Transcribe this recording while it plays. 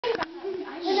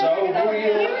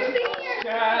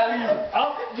stand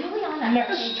up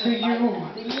next to you.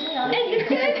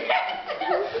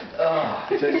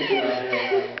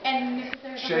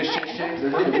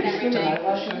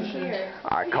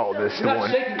 I call this the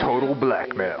one total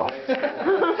blackmail.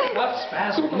 Not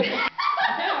spasm.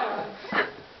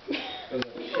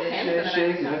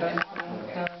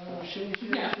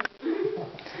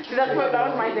 That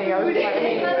was my thing. I was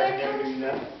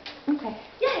Okay.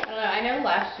 Yeah. I don't know. I know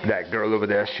last year. That girl over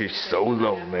there, she's so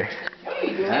lonely.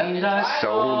 And I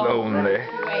So lonely.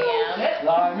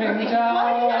 climbing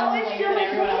down.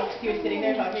 Everyone else, he was sitting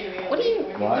there talking to me. What do you?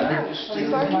 Why did you steal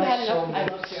my soul? I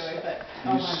love Joey, but oh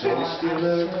You my soul god,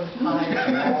 stealer. I'm so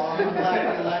tired. I'm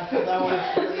glad we left because I want to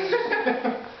sleep.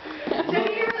 So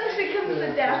you really should come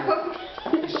sit down.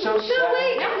 So So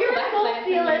wait, sad. if you're a soul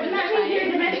stealer, that means you're a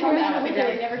Dementor.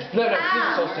 No, he's a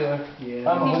soul stealer.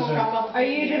 I'm a wizard. Are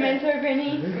you a Dementor,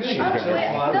 Brittany? She's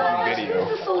gonna watch the video.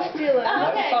 Who's a soul stealer? Oh,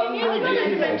 okay, you're the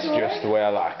That's Dementor. just the way I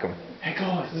like them. Hey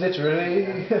guys, literally.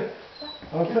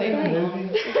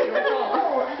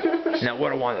 Now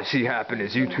what I want to see happen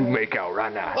is you two make out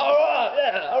right now. Alright,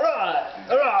 yeah,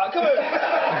 alright, come here.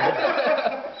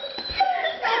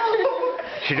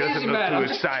 She doesn't look too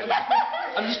excited.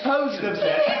 I'm just posing.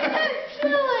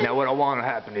 Now what I want to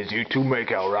happen is you two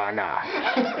make out right now.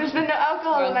 There's been no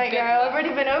alcohol tonight, girl. I've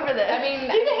already been over this. I mean,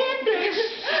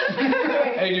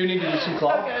 Hey, do you need to do some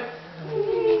cloth?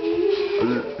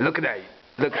 Look at that.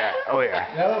 Look at that. Oh yeah.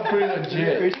 That was pretty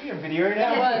legit. Are you taking a video right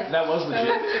now? That was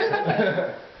legit.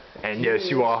 And yes,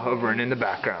 you are hovering in the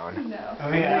background.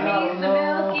 Oh yeah.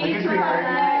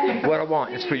 What I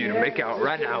want is for you to make out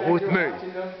right now with me.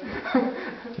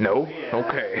 No?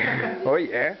 Okay. Oh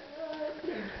yeah.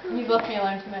 you've left me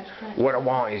alone too much. What I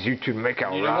want is you two to make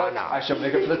out You know right what? now. I shall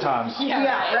make it for the times.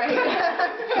 Yeah, right.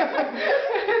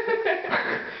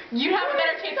 You'd have a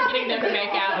better chance of getting them to make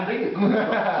out.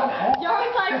 You're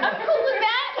always like, I'm cool with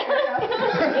that.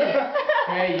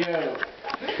 Hey yo.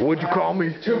 What'd you call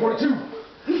me?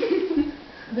 242.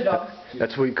 The dogs.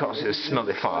 That's what he calls his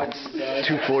smelly farts.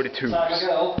 242s.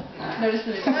 Notice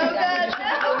that it's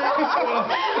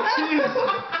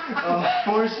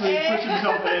Forcefully push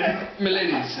himself in.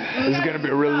 Miladies. This is gonna be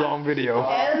a really long video.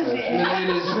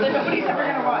 Miladies. Nobody's ever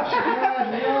gonna watch.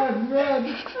 Run.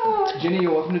 Jenny,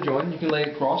 you're welcome to join. You can lay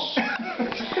across. You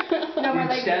can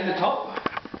stand at the top.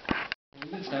 You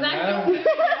can stand down.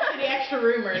 the extra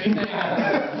room or anything.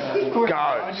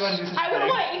 Guys, I would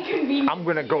want inconvenience. I'm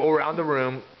gonna go around the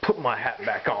room, put my hat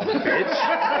back on, bitch.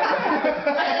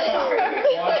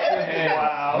 Wash your hair.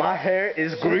 Wow. My hair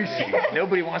is greasy.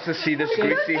 Nobody wants to see this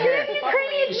greasy hair.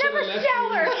 Brittany never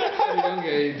showered. At a young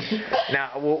age.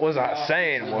 Now, what was I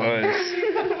saying was,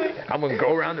 I'm gonna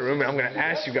go around the room and I'm gonna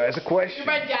ask you guys a question. You're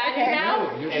my daddy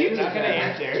now? You're not gonna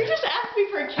answer. You just asked me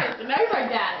for a kiss and now you're my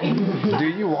daddy. Do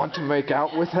you want to make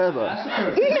out with Heather?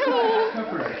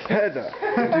 Heather,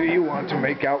 do you want to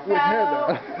make out with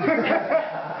Heather?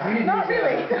 Not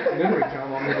really.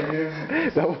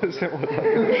 That wasn't what I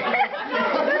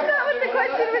That's not what the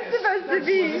question was supposed to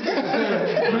be.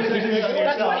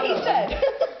 That's what he said.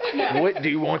 What do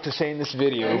you want to say in this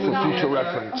video for future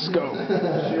reference? Go.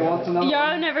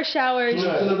 Yaro never showers,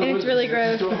 and it's really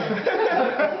gross.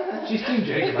 She's Team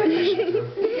Jacob.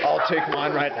 I'll take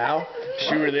mine right now.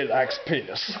 She really likes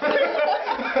penis.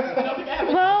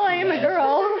 Well, I am a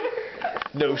girl.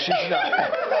 No, she's not.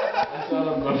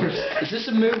 Is this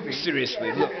a movie?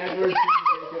 Seriously, look.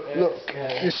 Look,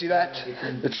 you see that?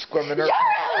 It's squirming her. Don't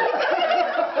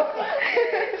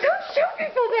show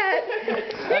people that.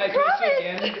 Hey, can we see it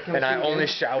again? And I only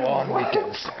shower on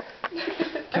weekends.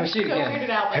 Can we see it again?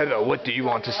 Heather, what do you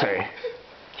want to say?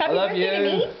 Happy love birthday to you.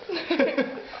 me.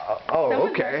 Oh,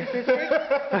 okay.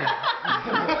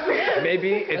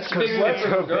 Maybe it's because it's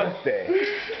her birthday.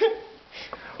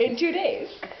 In 2 days.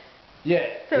 Yeah.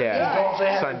 Yeah, Don't say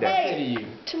happy Sunday. birthday to you.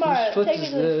 Tomorrow. Whose foot is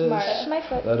Technically this? tomorrow. That's my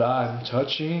foot. That I'm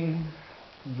touching.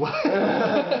 What?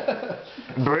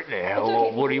 Brittany,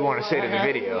 what do you want to say to the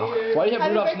video? Why do you have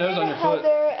Rudolph's nose on your foot?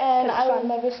 Heather, and I will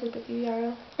never sleep with you,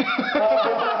 Yaro.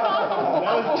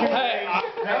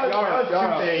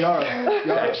 Hey, Yara.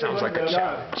 That sounds like a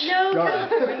challenge. No,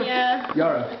 California.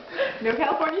 Yara, No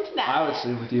California tonight. I would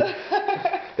sleep with you.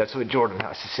 That's what Jordan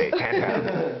has to say.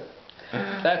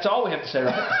 That's all we have to say,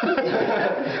 right?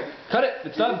 Cut it.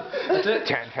 It's done. That's it.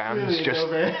 Tan fam is just.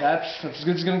 That's as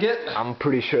good as it's gonna get. I'm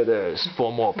pretty sure there's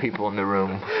 4 more people in the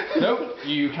room. Nope.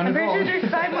 You kind I'm of pretty sure wrong. there's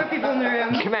 5 more people in the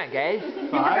room. Come on, guys.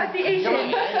 About the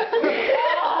Asian.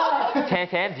 Tan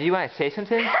fam, do you want to say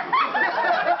something?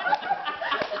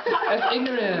 That's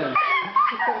ignorant.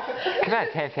 Come on,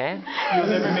 Tan fam. You'll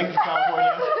never make it to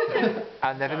California.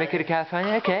 I'll never make it to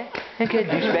California. Okay. Okay,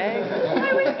 douchebag.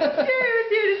 I wish Jerry was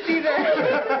here to see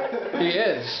that. He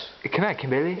is. Come on,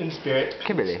 Kimberly. In spirit.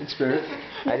 Kimberly. In spirit.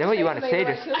 I know what you want to say.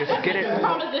 Just get it.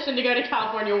 Proposition to go to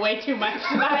California way too much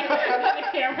tonight. The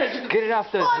camera just... Get it off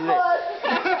those lips.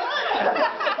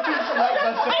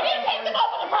 I didn't take them off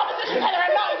on the proposition, Heather.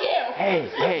 I'm not you. Hey.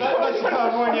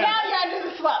 California. Now you're under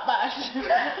the slut bus.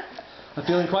 I'm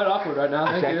feeling quite awkward right now.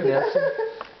 Thank Exactly.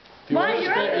 you. Why?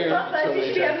 You're on the spot that you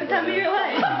should be having the time of your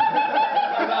life.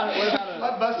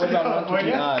 What about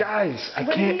California? Guys, I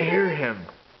can't hear him.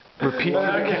 Repeat it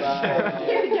again.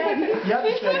 Yep,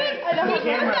 He said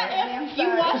if you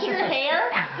wash your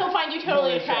hair, he'll find you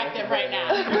totally attractive right now.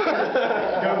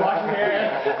 Go wash your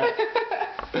hair.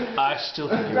 I still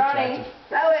think you're Ronnie, attractive.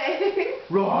 that way.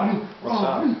 Ron. What's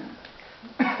up?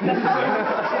 That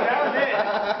was it.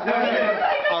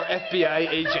 Our FBI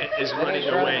agent is running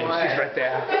away. She's right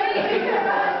there.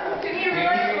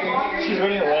 She's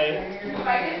running away.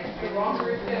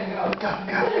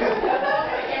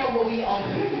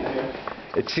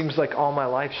 It seems like all my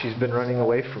life she's been running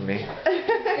away from me.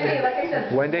 Hey, like I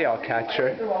said, One day I'll catch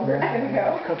her. we're not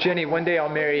gonna go. Jenny, one day I'll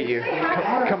marry you.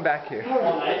 Come back here.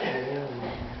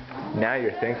 Now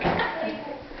you're thinking.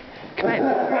 Come on.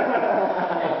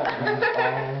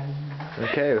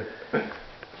 Okay.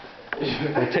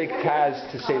 We'll take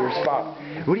Taz to say her spot.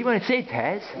 What do you want to say,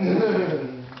 Taz?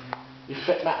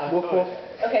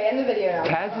 Okay, end the video now.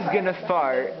 Taz is gonna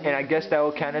fart, and I guess that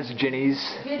will count as Jenny's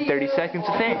 30 seconds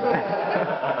of fame.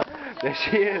 There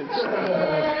she is.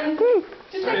 Woo.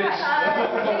 Just say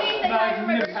hi. Jenny, say hi for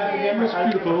my birthday.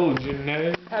 Beautiful,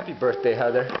 Jenny. Happy birthday,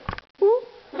 Heather.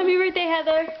 Happy birthday,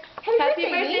 Heather. Happy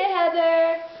birthday,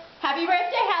 Heather. Happy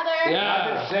birthday, Heather.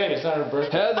 Yeah. Say it's not her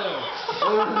birthday. Heather.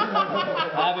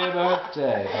 Happy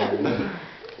birthday. Heather.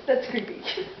 That's creepy.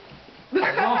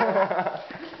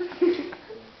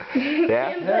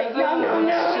 Yeah? Like, no.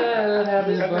 Said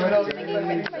happy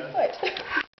birthday. My foot.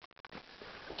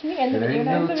 Can you end the video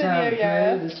now? It's a video,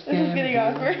 yeah. This is getting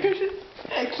awkward.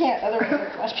 I can't, otherwise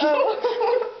I'll flash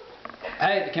people.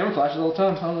 Hey, the camera flashes all the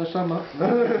time. I don't know what you're talking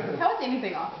about. How is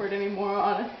anything awkward anymore,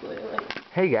 honestly? Like,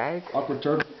 Hey guys. Awkward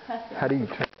turtle. How do you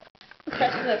turn?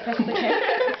 press the camera.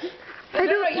 I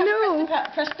don't know.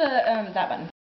 Press the that button.